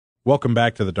Welcome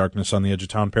back to the Darkness on the Edge of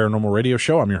Town Paranormal Radio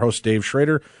Show. I'm your host, Dave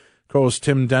Schrader. Co-host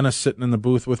Tim Dennis sitting in the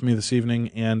booth with me this evening,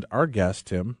 and our guest,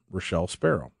 Tim, Rochelle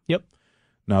Sparrow. Yep.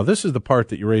 Now, this is the part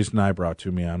that you raised an eyebrow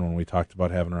to me on when we talked about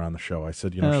having her on the show. I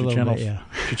said, she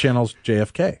channels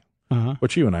JFK,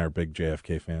 which you and I are big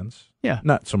JFK fans. Yeah.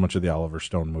 Not so much of the Oliver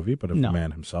Stone movie, but of the man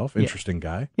himself. Interesting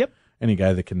guy. Yep. Any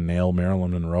guy that can nail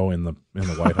Marilyn Monroe in the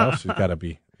White House has got to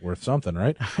be worth something,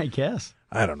 right? I guess.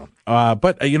 I don't know.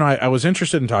 But, I was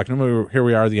interested in talking to him. Here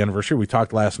we are, the anniversary. We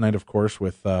talked last night, of course,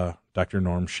 with Dr.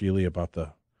 Norm Shealy about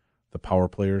the power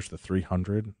players, the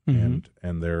 300,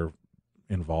 and their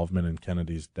involvement in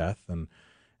Kennedy's death.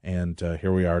 And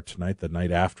here we are tonight, the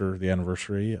night after the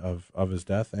anniversary of his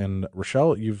death. And,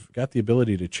 Rochelle, you've got the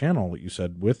ability to channel what you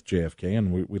said with JFK,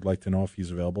 and we'd like to know if he's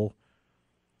available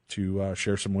to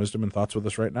share some wisdom and thoughts with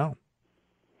us right now.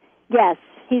 Yes,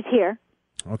 he's here.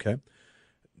 Okay.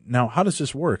 Now, how does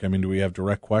this work? I mean, do we have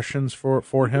direct questions for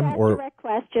him? Or direct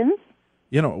questions.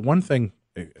 One thing,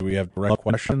 do we have direct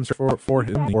questions for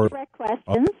him? Or direct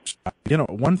questions.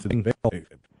 One thing I'd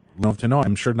love to know,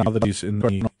 I'm sure now that he's in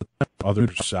the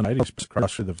other side, he's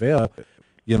crossed through the veil,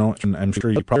 and I'm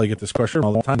sure you probably get this question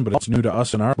all the time, but it's new to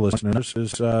us and our listeners,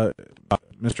 is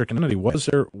Mr. Kennedy, was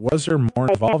there more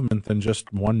involvement than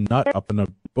just one nut up in a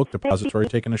book depository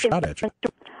taking a shot at you?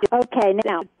 Okay,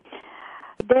 now,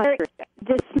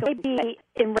 this may be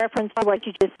in reference to what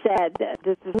you just said,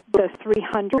 the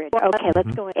 300. Okay,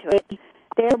 let's go into it.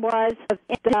 There was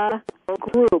the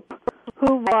group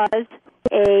who was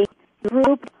a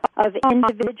group of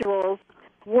individuals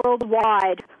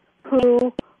worldwide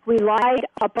who relied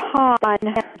upon,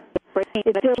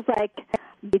 it feels like,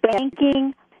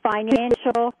 banking,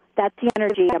 financial, that's the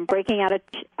energy. I'm breaking out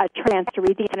a trance to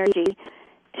read the energy,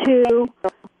 to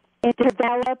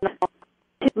develop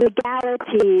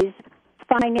legalities,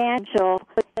 financial,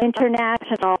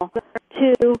 international,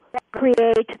 to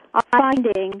create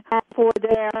funding for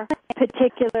their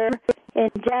particular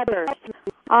endeavors.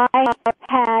 I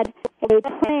had a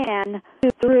plan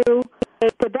through a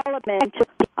development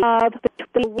of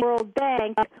the World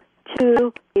Bank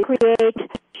to create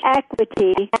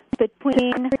equity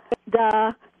between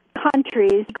the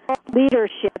country's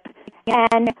leadership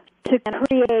and to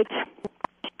create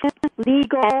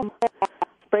legal,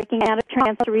 breaking out of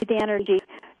trance to read the energy,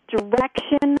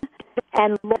 direction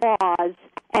and laws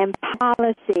and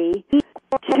policy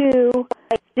to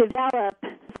develop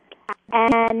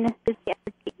an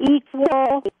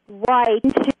equal right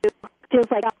to, feels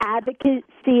like advocacy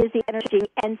is the energy,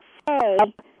 and say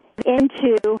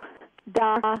into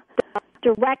the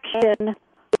direction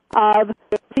of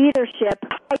leadership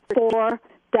for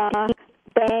the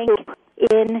bank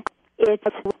in its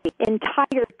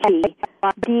entirety.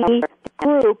 The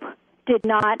group did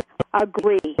not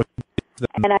agree,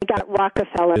 and I got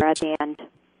Rockefeller at the end.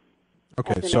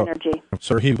 Okay,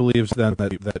 so he believes then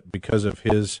that because of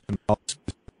his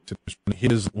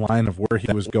line of where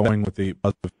he was going with his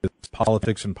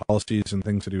politics and policies and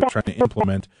things that he was trying to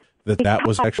implement, that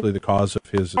was actually the cause of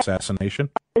his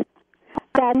assassination?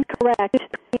 That's correct,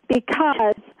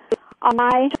 because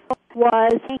I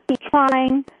was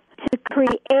trying to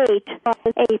create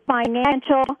a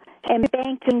financial and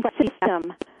banking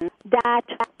system that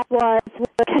was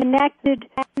connected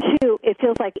to, it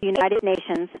feels like the United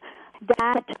Nations,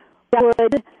 that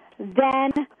would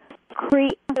then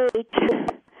create,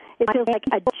 it feels like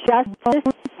a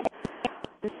justice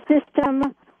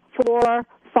system for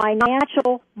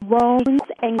financial loans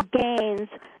and gains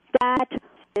that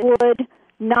would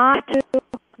not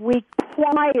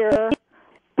require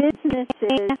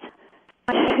businesses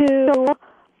to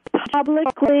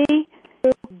publicly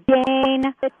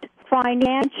gain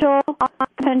financial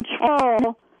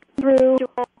control through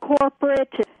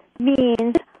corporate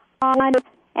means on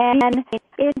an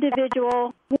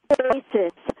individual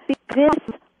basis. This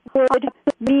would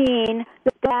mean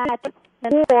that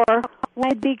war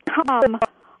would become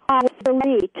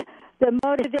obsolete. The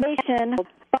motivation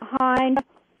behind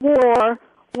war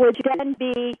would then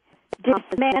be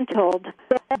dismantled.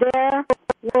 There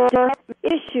were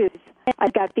issues.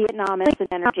 I've got Vietnam as an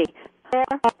energy. There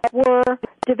were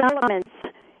developments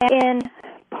in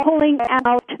pulling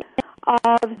out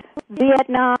of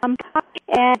Vietnam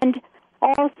and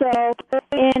also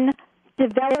in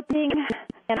developing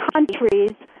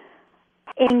countries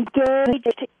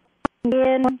engaged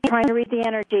in trying to read the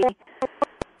energy.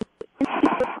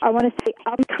 I want to say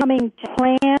upcoming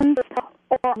plans.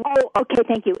 Okay,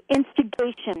 thank you.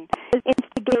 Instigation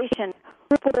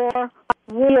for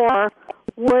war,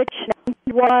 which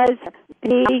was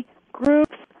the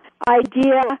group's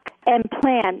idea and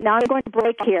plan. Now I'm going to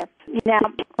break here. Now,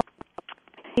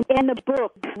 in the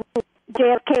book,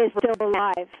 JFK is still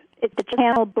alive. It's a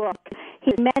channel book.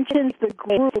 He mentions the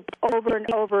group over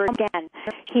and over again.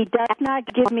 He does not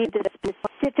give me the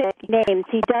specific names.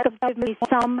 He does give me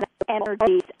some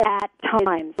energies at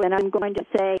times. And I'm going to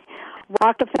say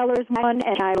Rockefeller's one,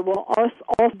 and I will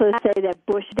also say that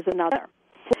Bush is another.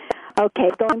 Okay,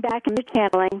 going back into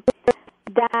channeling,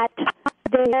 that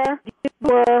there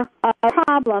were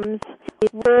problems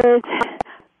with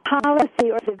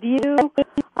policy or the view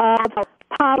of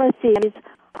policies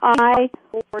I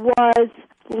was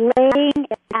laying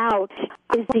out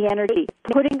is the energy,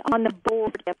 putting on the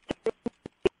board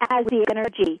as the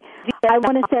energy. I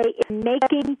want to say in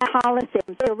making policy,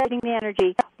 I'm still writing the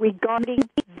energy, regarding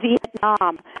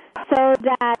Vietnam, so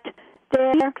that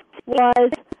there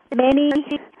was many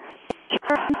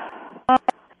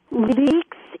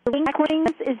leaks,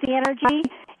 inklings is the energy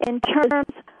in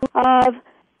terms of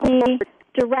the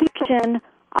direction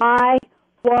I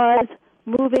was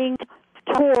moving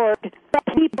toward.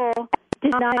 People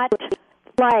did not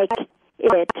like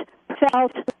it,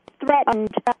 felt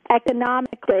threatened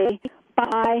economically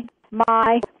by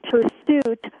my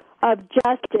pursuit of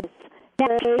justice.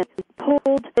 They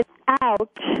pulled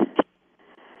out.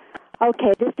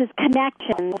 Okay, this is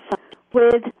connections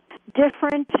with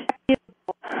different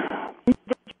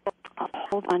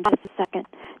hold on just a second.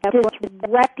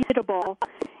 Reputable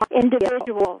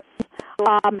individuals.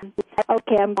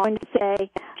 Okay, I'm going to say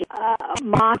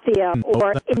mafia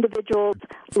or individuals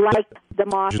like the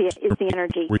mafia is the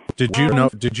energy. Did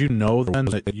you know then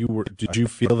that you were? Did you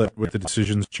feel that with the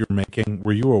decisions that you were making,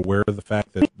 were you aware of the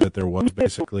fact that there was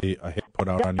basically a hit put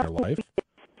out on your life?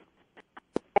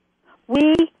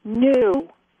 We knew,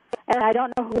 and I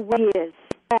don't know who we is.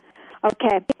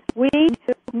 Okay, we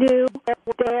knew there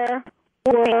were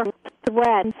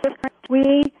threats.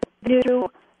 We knew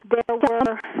there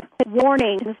were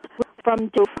warnings from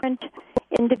different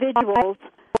individuals,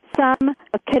 some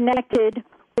connected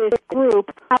with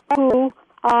group who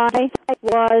I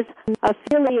was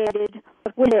affiliated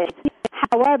with.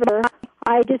 However,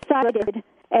 I decided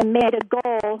and made a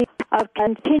goal of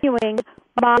continuing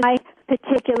my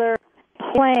particular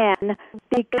plan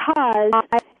because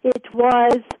it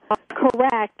was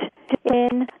correct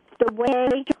in the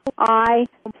way I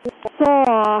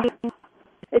saw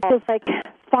it was like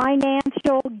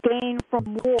financial gain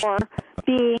from war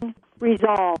being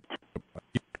resolved.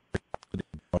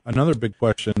 Another big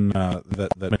question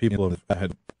that people have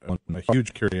had a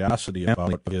huge curiosity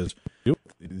about is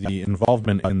the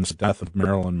involvement in the death of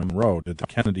Marilyn Monroe. Did the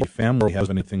Kennedy family have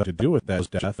anything to do with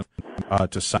that death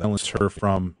to silence her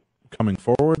from coming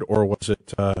forward, or was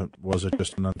it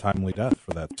just an untimely death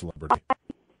for that celebrity?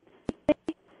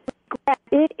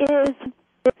 It is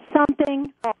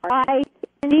something I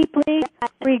deeply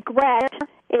regret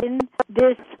in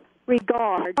this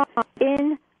regard,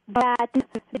 in that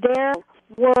there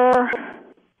were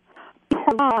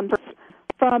prompts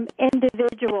from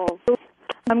individuals.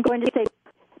 I'm going to say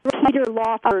Peter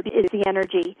Lawford is the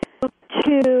energy,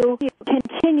 to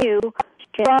continue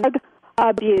drug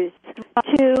abuse,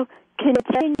 to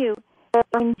continue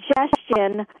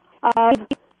ingestion of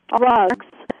drugs.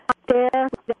 There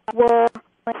were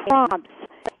prompts.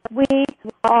 We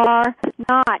are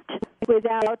not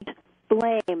without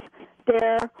blame.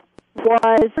 There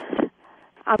was,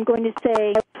 I'm going to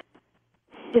say,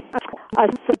 a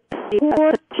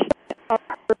support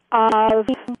of,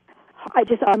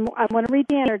 I want to read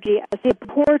the energy, a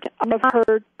support of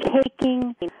her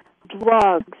taking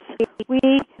drugs. We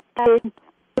did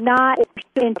not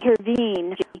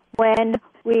intervene when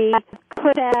we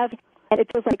could have, and it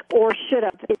feels like or should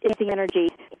have, is the energy,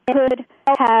 could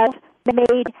have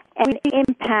made an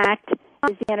impact,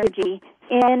 is the energy,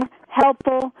 in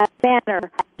helpful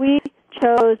manner. We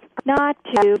chose not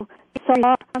to,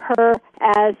 saw her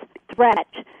as threat,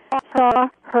 saw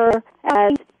her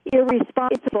as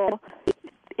irresponsible, is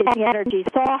the energy,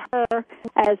 saw her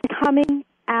as coming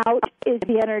out, is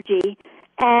the energy,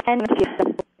 and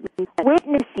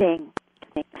witnessing.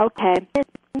 Okay,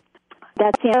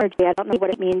 that's the energy. I don't know what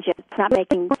it means yet. It's not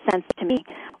making sense to me.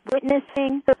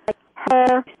 Witnessing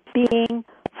her being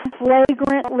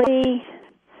flagrantly,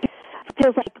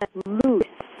 feels like loose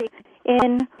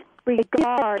in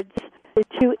regards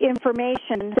to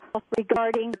information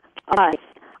regarding us.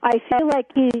 I feel like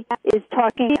he is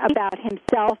talking about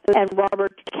himself and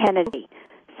Robert Kennedy.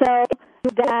 So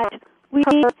that we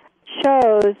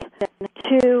chose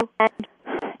to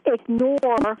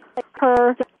ignore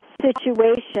her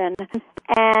situation,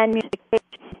 and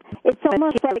it's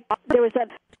almost like there was an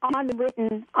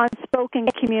unwritten, unspoken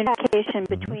communication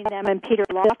between them and Peter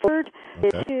Lawford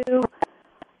to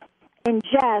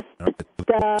ingest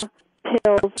the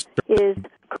pills is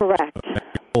Correct.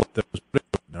 All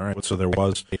right, so there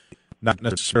was not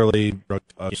necessarily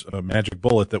a magic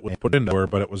bullet that was put into her,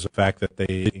 but it was the fact that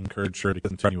they encouraged her to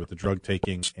continue with the drug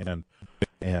taking, and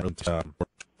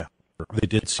they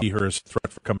did see her as a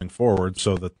threat for coming forward,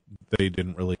 so that they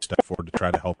didn't really step forward to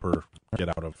try to help her get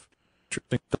out of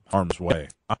harm's way.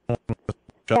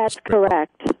 That's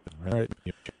correct. All right.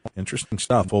 Interesting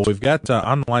stuff. Well, we've got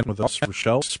on the line with us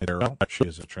Rochelle Sparrow. She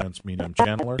is a transmedium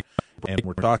channeler, and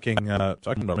we're talking about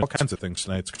all kinds of things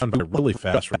tonight. It's going to be really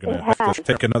fast. We're going to have to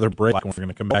take another break, and we're going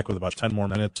to come back with about 10 more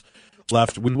minutes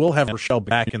left. We will have Rochelle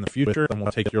back in the future, and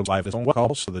we'll take your live phone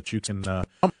calls so that you can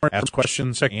ask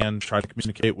questions and try to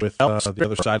communicate with the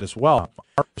other side as well.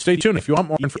 Stay tuned. If you want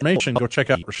more information, go check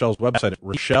out Rochelle's website at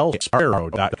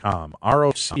RochelleSparrow.com.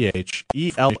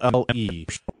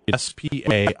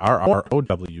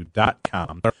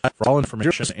 RochelleSparrow.com for all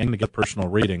information and to get personal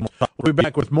readings. We'll be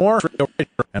back with more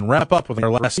and wrap up with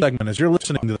our last segment as you're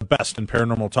listening to the best in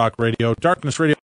paranormal talk radio, Darkness Radio.